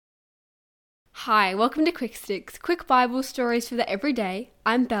Hi, welcome to Quick Sticks, quick Bible stories for the everyday.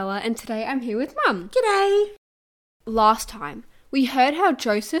 I'm Bella and today I'm here with Mum. G'day! Last time, we heard how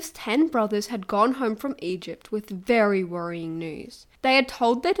Joseph's 10 brothers had gone home from Egypt with very worrying news. They had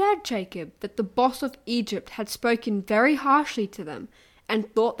told their dad Jacob that the boss of Egypt had spoken very harshly to them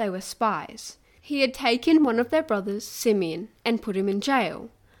and thought they were spies. He had taken one of their brothers, Simeon, and put him in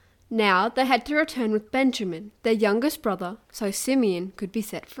jail. Now they had to return with Benjamin, their youngest brother, so Simeon could be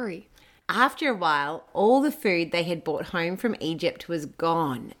set free. After a while, all the food they had brought home from Egypt was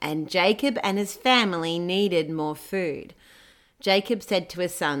gone, and Jacob and his family needed more food. Jacob said to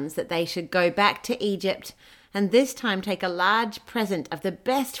his sons that they should go back to Egypt and this time take a large present of the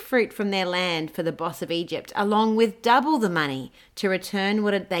best fruit from their land for the boss of Egypt, along with double the money to return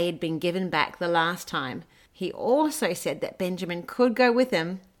what they had been given back the last time. He also said that Benjamin could go with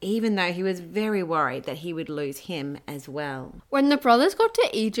him, even though he was very worried that he would lose him as well. When the brothers got to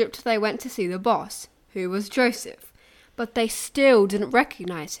Egypt, they went to see the boss, who was Joseph, but they still didn't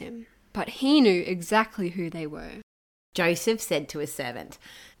recognize him. But he knew exactly who they were. Joseph said to his servant,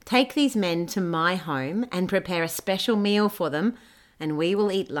 "Take these men to my home and prepare a special meal for them, and we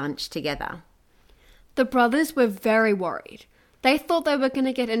will eat lunch together." The brothers were very worried. They thought they were going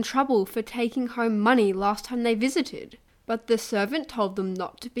to get in trouble for taking home money last time they visited. But the servant told them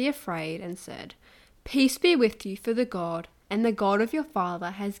not to be afraid and said, "Peace be with you, for the God and the God of your father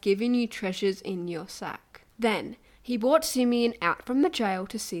has given you treasures in your sack." Then he brought Simeon out from the jail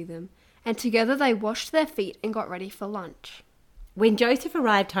to see them, and together they washed their feet and got ready for lunch. When Joseph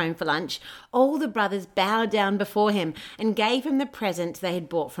arrived home for lunch, all the brothers bowed down before him and gave him the presents they had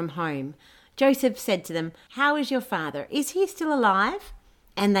brought from home. Joseph said to them, "How is your father? Is he still alive?"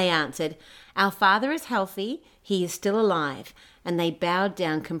 And they answered, "Our father is healthy, he is still alive." And they bowed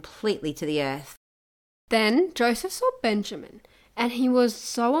down completely to the earth. Then Joseph saw Benjamin, and he was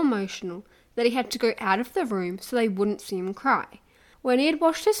so emotional that he had to go out of the room so they wouldn't see him cry. When he had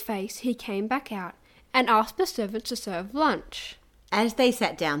washed his face, he came back out and asked the servants to serve lunch. As they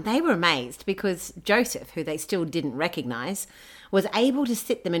sat down, they were amazed because Joseph, who they still didn't recognize, was able to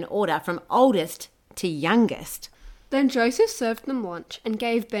sit them in order from oldest to youngest. Then Joseph served them lunch and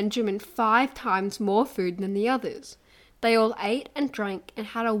gave Benjamin 5 times more food than the others. They all ate and drank and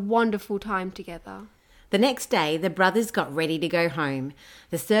had a wonderful time together. The next day, the brothers got ready to go home.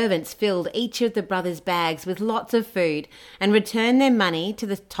 The servants filled each of the brothers' bags with lots of food and returned their money to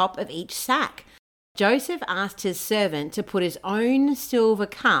the top of each sack. Joseph asked his servant to put his own silver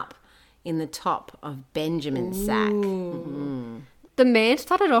cup in the top of Benjamin's sack. The man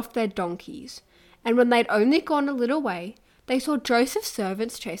started off their donkeys, and when they'd only gone a little way, they saw Joseph's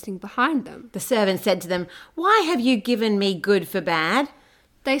servants chasing behind them. The servant said to them, "Why have you given me good for bad?"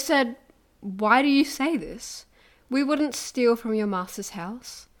 They said, "Why do you say this? We wouldn't steal from your master's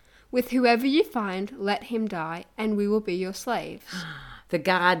house. With whoever you find, let him die, and we will be your slaves." The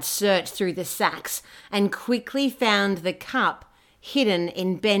guards searched through the sacks and quickly found the cup hidden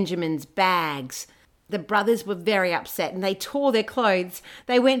in Benjamin's bags. The brothers were very upset and they tore their clothes.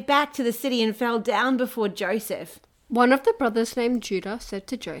 They went back to the city and fell down before Joseph. One of the brothers named Judah said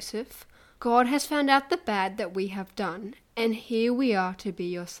to Joseph, "God has found out the bad that we have done, and here we are to be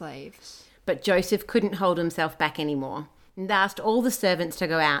your slaves." But Joseph couldn't hold himself back anymore and asked all the servants to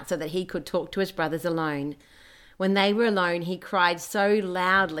go out so that he could talk to his brothers alone. When they were alone, he cried so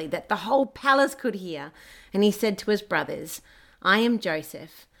loudly that the whole palace could hear, and he said to his brothers, "I am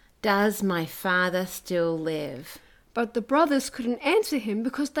Joseph. Does my father still live?" But the brothers couldn't answer him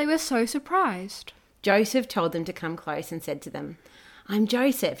because they were so surprised. Joseph told them to come close and said to them, "I'm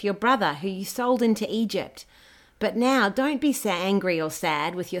Joseph, your brother, who you sold into Egypt. But now don't be so angry or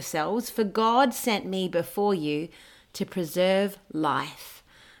sad with yourselves, for God sent me before you to preserve life.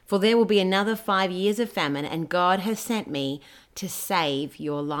 For there will be another 5 years of famine, and God has sent me to save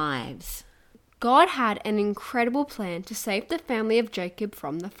your lives." God had an incredible plan to save the family of Jacob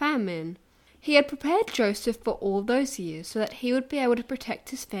from the famine. He had prepared Joseph for all those years so that he would be able to protect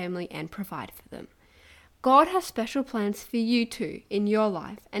his family and provide for them. God has special plans for you too in your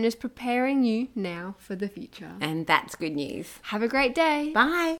life and is preparing you now for the future. And that's good news. Have a great day.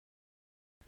 Bye.